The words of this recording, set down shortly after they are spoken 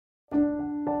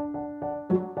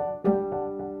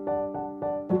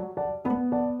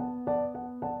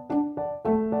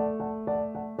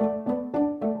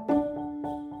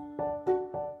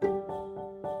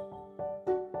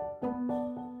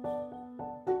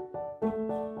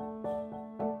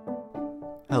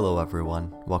Hello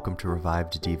everyone, welcome to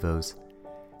Revived Devos.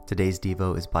 Today's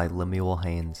Devo is by Lemuel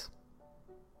Haynes.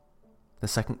 The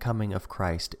second coming of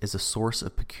Christ is a source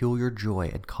of peculiar joy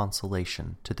and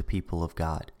consolation to the people of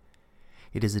God.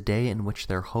 It is a day in which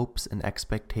their hopes and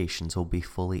expectations will be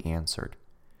fully answered.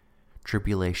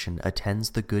 Tribulation attends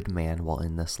the good man while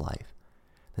in this life.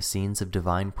 The scenes of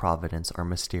divine providence are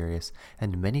mysterious,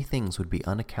 and many things would be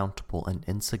unaccountable and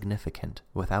insignificant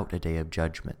without a day of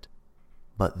judgment.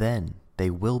 But then they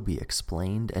will be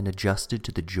explained and adjusted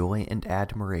to the joy and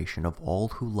admiration of all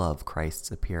who love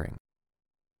Christ's appearing.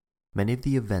 Many of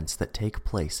the events that take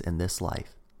place in this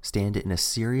life stand in a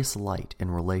serious light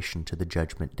in relation to the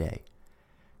judgment day,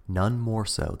 none more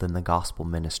so than the gospel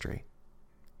ministry.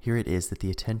 Here it is that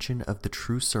the attention of the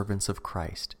true servants of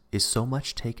Christ is so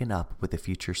much taken up with the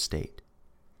future state.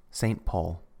 St.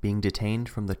 Paul, being detained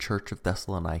from the church of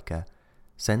Thessalonica,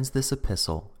 sends this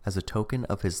epistle as a token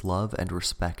of his love and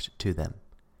respect to them,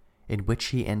 in which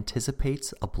he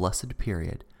anticipates a blessed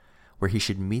period where he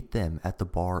should meet them at the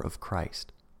bar of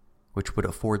Christ, which would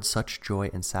afford such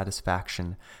joy and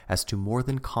satisfaction as to more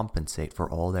than compensate for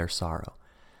all their sorrow,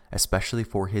 especially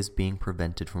for his being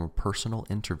prevented from a personal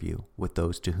interview with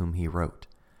those to whom he wrote.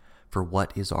 For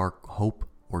what is our hope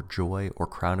or joy or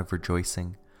crown of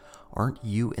rejoicing? Aren't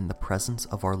you in the presence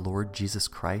of our Lord Jesus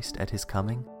Christ at his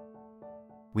coming?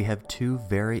 We have two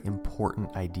very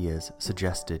important ideas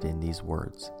suggested in these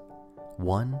words.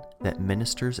 One, that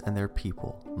ministers and their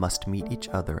people must meet each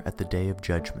other at the day of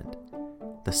judgment.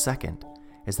 The second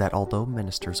is that although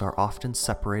ministers are often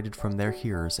separated from their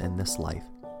hearers in this life,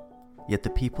 yet the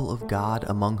people of God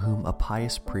among whom a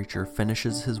pious preacher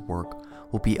finishes his work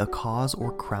will be a cause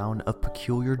or crown of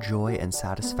peculiar joy and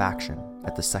satisfaction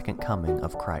at the second coming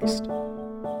of Christ.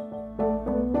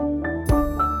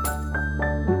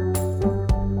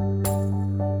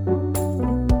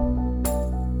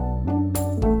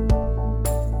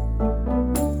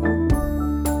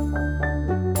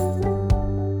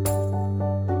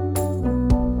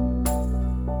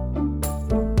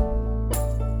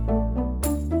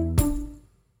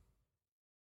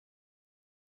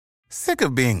 Sick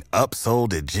of being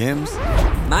upsold at gyms?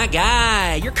 My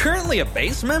guy, you're currently a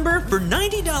base member? For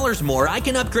 $90 more, I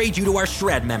can upgrade you to our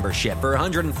Shred membership. For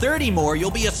 $130 more,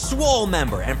 you'll be a Swole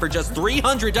member. And for just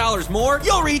 $300 more,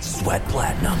 you'll reach Sweat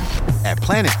Platinum. At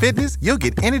Planet Fitness, you'll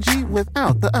get energy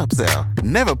without the upsell.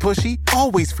 Never pushy,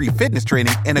 always free fitness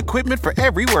training and equipment for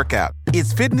every workout.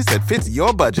 It's fitness that fits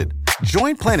your budget.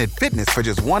 Join Planet Fitness for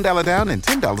just $1 down and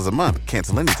 $10 a month.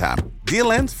 Cancel anytime.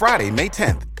 Deal ends Friday, May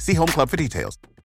 10th. See Home Club for details.